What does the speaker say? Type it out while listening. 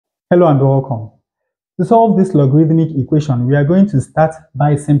Hello and welcome. To solve this logarithmic equation, we are going to start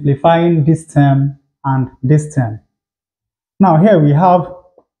by simplifying this term and this term. Now here we have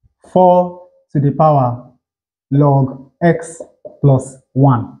 4 to the power log x plus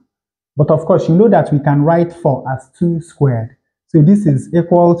 1. But of course, you know that we can write 4 as 2 squared. So this is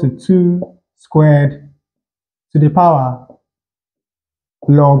equal to 2 squared to the power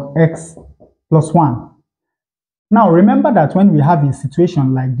log x plus 1. Now remember that when we have a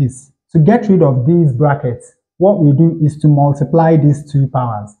situation like this, to get rid of these brackets, what we do is to multiply these two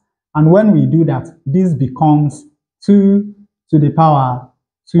powers. And when we do that, this becomes 2 to the power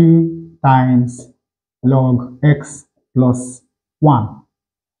 2 times log x plus 1.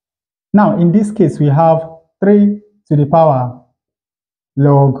 Now in this case, we have 3 to the power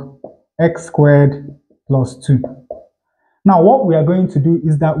log x squared plus 2. Now what we are going to do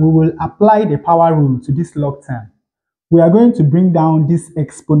is that we will apply the power rule to this log term. We are going to bring down this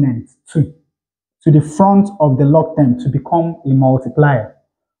exponent 2 to the front of the log term to become a multiplier.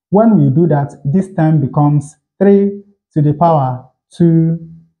 When we do that, this term becomes 3 to the power 2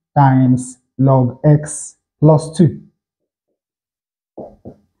 times log x plus 2.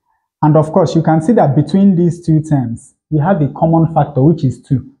 And of course, you can see that between these two terms, we have a common factor, which is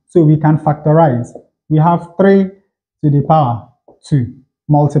 2. So we can factorize. We have 3 to the power 2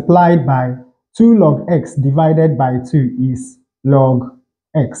 multiplied by 2 log x divided by 2 is log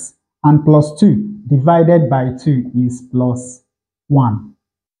x, and plus 2 divided by 2 is plus 1.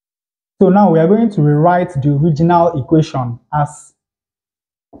 So now we are going to rewrite the original equation as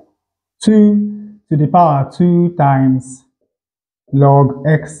 2 to the power 2 times log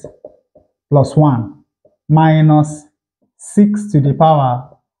x plus 1 minus 6 to the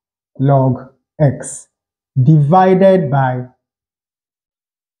power log x divided by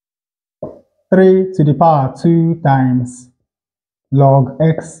 3 to the power 2 times log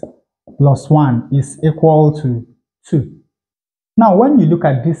x plus 1 is equal to 2. Now when you look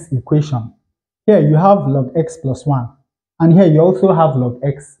at this equation, here you have log x plus 1 and here you also have log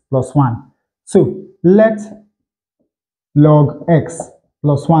x plus 1. So let log x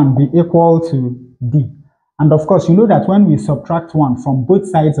plus 1 be equal to d. And of course, you know that when we subtract 1 from both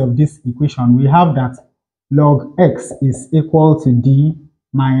sides of this equation, we have that log x is equal to d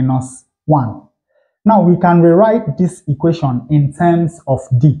minus 1. Now we can rewrite this equation in terms of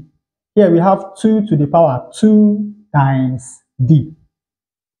d. Here we have 2 to the power 2 times d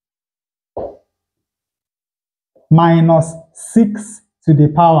minus 6 to the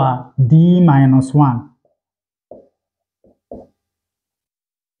power d minus 1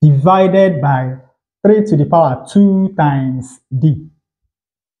 divided by 3 to the power 2 times d.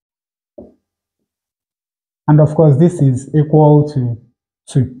 And of course, this is equal to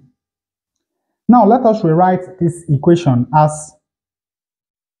 2. Now let us rewrite this equation as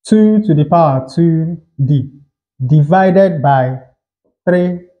 2 to the power 2d divided by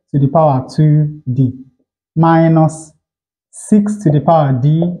 3 to the power 2d minus 6 to the power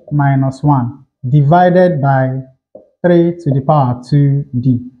d minus 1 divided by 3 to the power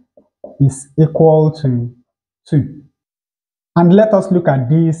 2d is equal to 2. And let us look at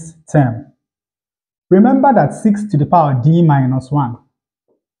this term. Remember that 6 to the power d minus 1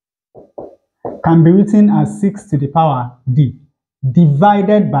 can be written as 6 to the power d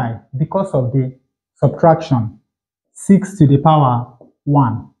divided by, because of the subtraction, 6 to the power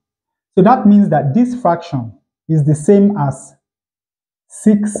 1. So that means that this fraction is the same as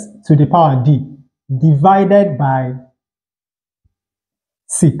 6 to the power d divided by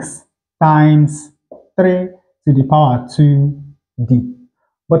 6 times 3 to the power 2d.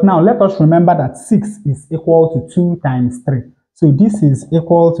 But now let us remember that 6 is equal to 2 times 3. So this is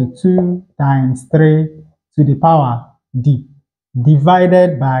equal to 2 times 3 to the power d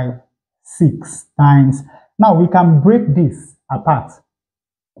divided by 6 times. Now we can break this apart.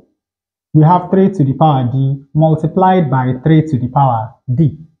 We have 3 to the power d multiplied by 3 to the power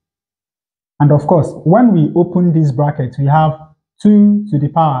d. And of course, when we open this bracket, we have 2 to the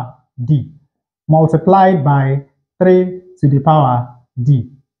power d multiplied by 3 to the power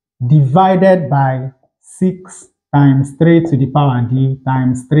d divided by 6 times 3 to the power d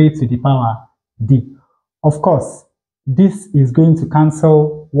times 3 to the power d. Of course, this is going to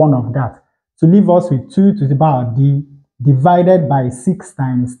cancel one of that to leave us with 2 to the power d divided by 6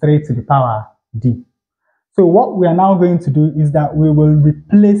 times 3 to the power d. So what we are now going to do is that we will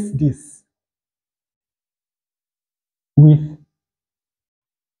replace this with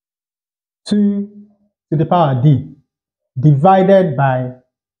 2 to the power d divided by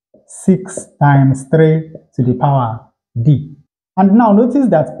 6 times 3 to the power d. And now notice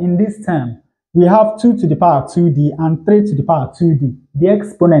that in this term, we have 2 to the power 2d and 3 to the power 2d. the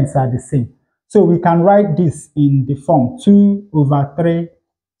exponents are the same. So we can write this in the form 2 over 3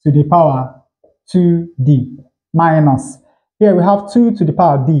 to the power 2d minus, here we have 2 to the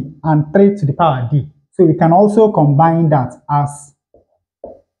power d and 3 to the power d. So we can also combine that as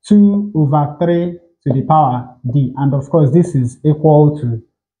 2 over 3 to the power d, and of course this is equal to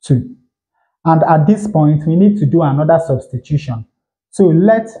 2. And at this point we need to do another substitution. So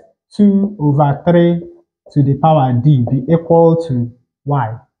let 2 over 3 to the power d be equal to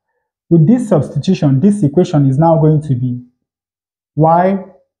y. With this substitution, this equation is now going to be y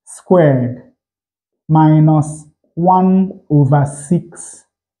squared minus 1 over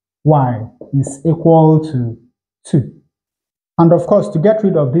 6y is equal to 2. And of course, to get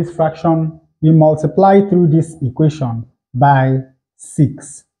rid of this fraction, we multiply through this equation by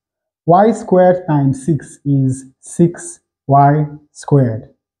 6. Y squared times 6 is 6y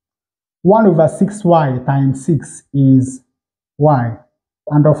squared. 1 over 6y times 6 is y.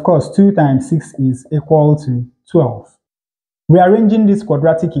 And of course, 2 times 6 is equal to 12. Rearranging this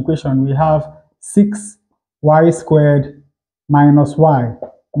quadratic equation, we have 6y squared minus y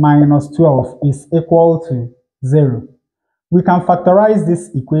minus 12 is equal to 0. We can factorize this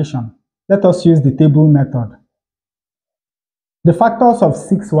equation. Let us use the table method. The factors of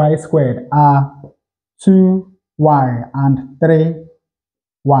 6y squared are 2y and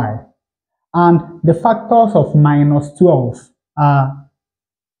 3y. And the factors of minus 12 are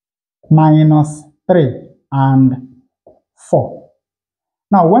minus 3 and 4.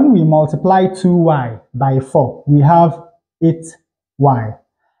 Now, when we multiply 2y by 4, we have 8y.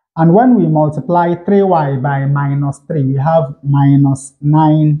 And when we multiply 3y by minus 3, we have minus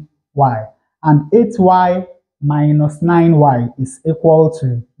 9y. And 8y minus 9y is equal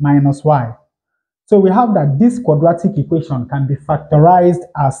to minus y. So we have that this quadratic equation can be factorized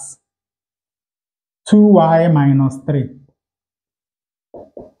as 2y minus 3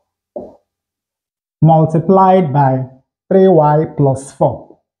 multiplied by 3y plus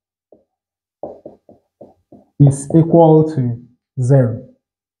 4 is equal to 0.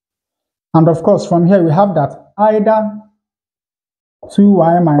 And of course, from here we have that either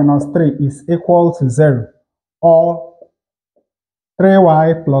 2y minus 3 is equal to 0 or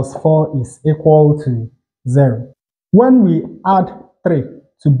 3y plus 4 is equal to 0. When we add 3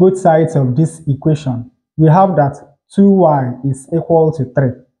 to both sides of this equation, we have that 2y is equal to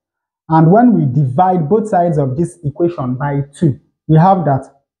 3. And when we divide both sides of this equation by 2, we have that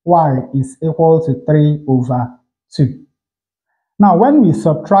y is equal to 3 over 2. Now, when we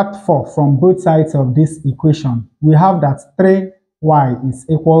subtract 4 from both sides of this equation, we have that 3y is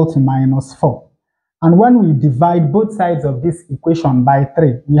equal to minus 4. And when we divide both sides of this equation by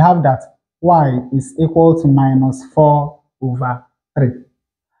 3, we have that y is equal to minus 4 over 3.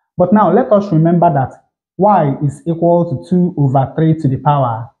 But now let us remember that y is equal to 2 over 3 to the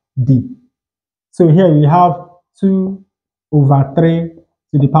power d. So here we have 2 over 3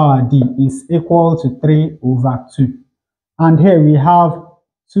 to the power d is equal to 3 over 2. And here we have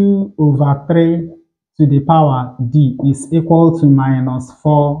 2 over 3 to the power d is equal to minus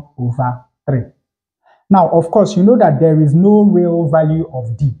 4 over 3. Now, of course, you know that there is no real value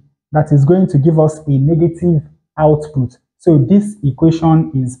of d that is going to give us a negative output. So this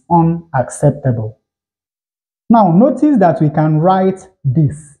equation is unacceptable. Now, notice that we can write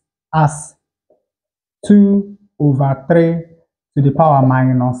this as 2 over 3 to the power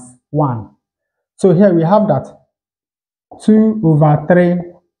minus 1. So here we have that 2 over 3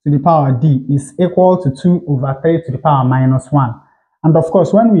 to the power d is equal to 2 over 3 to the power minus 1. And of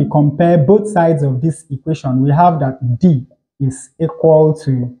course, when we compare both sides of this equation, we have that d is equal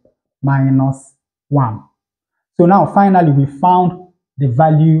to minus 1. So now finally we found the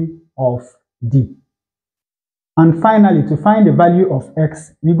value of d. And finally, to find the value of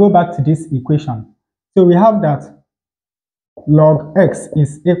x, we go back to this equation. So we have that log x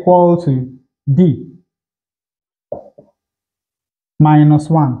is equal to d minus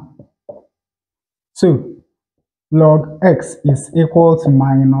 1. So log x is equal to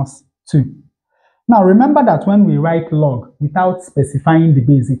minus 2. Now remember that when we write log without specifying the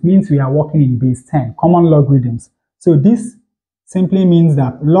base, it means we are working in base 10, common logarithms. So this simply means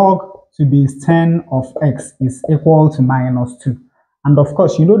that log to base 10 of x is equal to minus 2. And of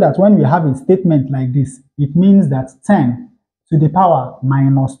course, you know that when we have a statement like this, it means that 10 to the power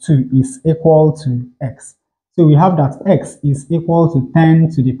minus 2 is equal to x. So we have that x is equal to 10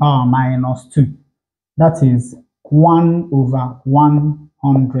 to the power minus 2. That is 1 over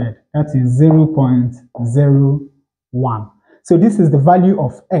 100. That is 0.01. So this is the value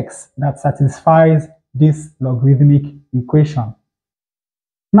of x that satisfies this logarithmic equation.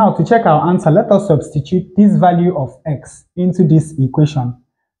 Now to check our answer, let us substitute this value of x into this equation.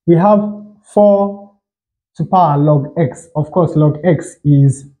 We have 4 to power log x. Of course, log x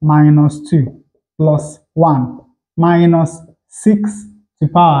is minus 2 plus 1 minus 6 to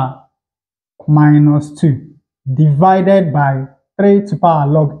power minus 2 divided by 3 to power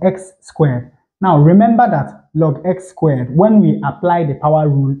log x squared. Now remember that log x squared, when we apply the power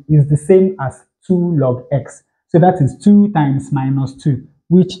rule, is the same as 2 log x. So that is 2 times minus 2,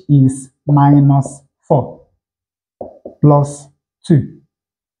 which is minus 4 plus 2.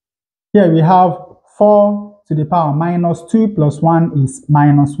 Here we have 4 to the power minus 2 plus 1 is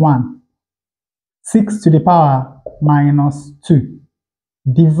minus 1. 6 to the power minus 2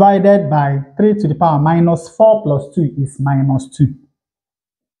 divided by 3 to the power minus 4 plus 2 is minus 2.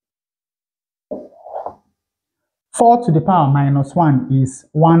 4 to the power minus 1 is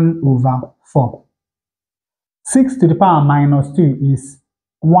 1 over 4. 6 to the power minus 2 is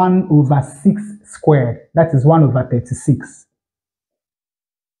 1 over 6 squared. That is 1 over 36.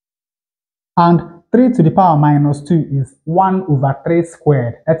 And 3 to the power minus 2 is 1 over 3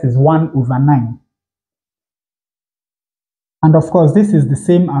 squared. That is 1 over 9. And of course, this is the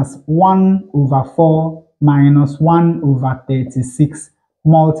same as 1 over 4 minus 1 over 36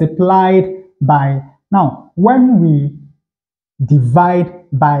 multiplied by, now when we divide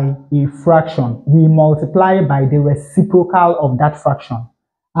by a fraction, we multiply by the reciprocal of that fraction.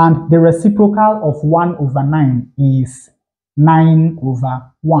 And the reciprocal of 1 over 9 is 9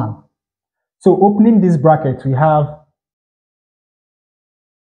 over 1. So opening this bracket, we have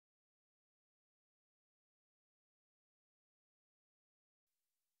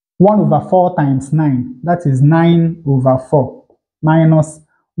 1 over 4 times 9, that is 9 over 4, minus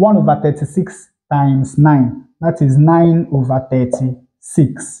 1 over 36 times 9, that is 9 over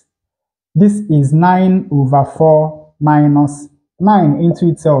 36. This is 9 over 4 minus 9 into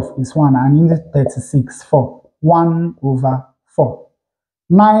itself is 1, and into 36, 4. 1 over 4.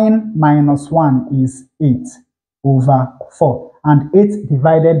 9 minus 1 is 8 over 4, and 8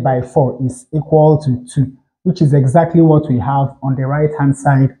 divided by 4 is equal to 2. Which is exactly what we have on the right hand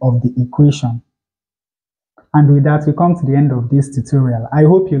side of the equation. And with that, we come to the end of this tutorial. I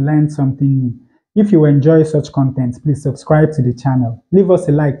hope you learned something new. If you enjoy such content, please subscribe to the channel. Leave us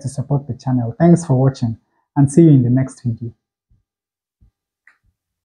a like to support the channel. Thanks for watching, and see you in the next video.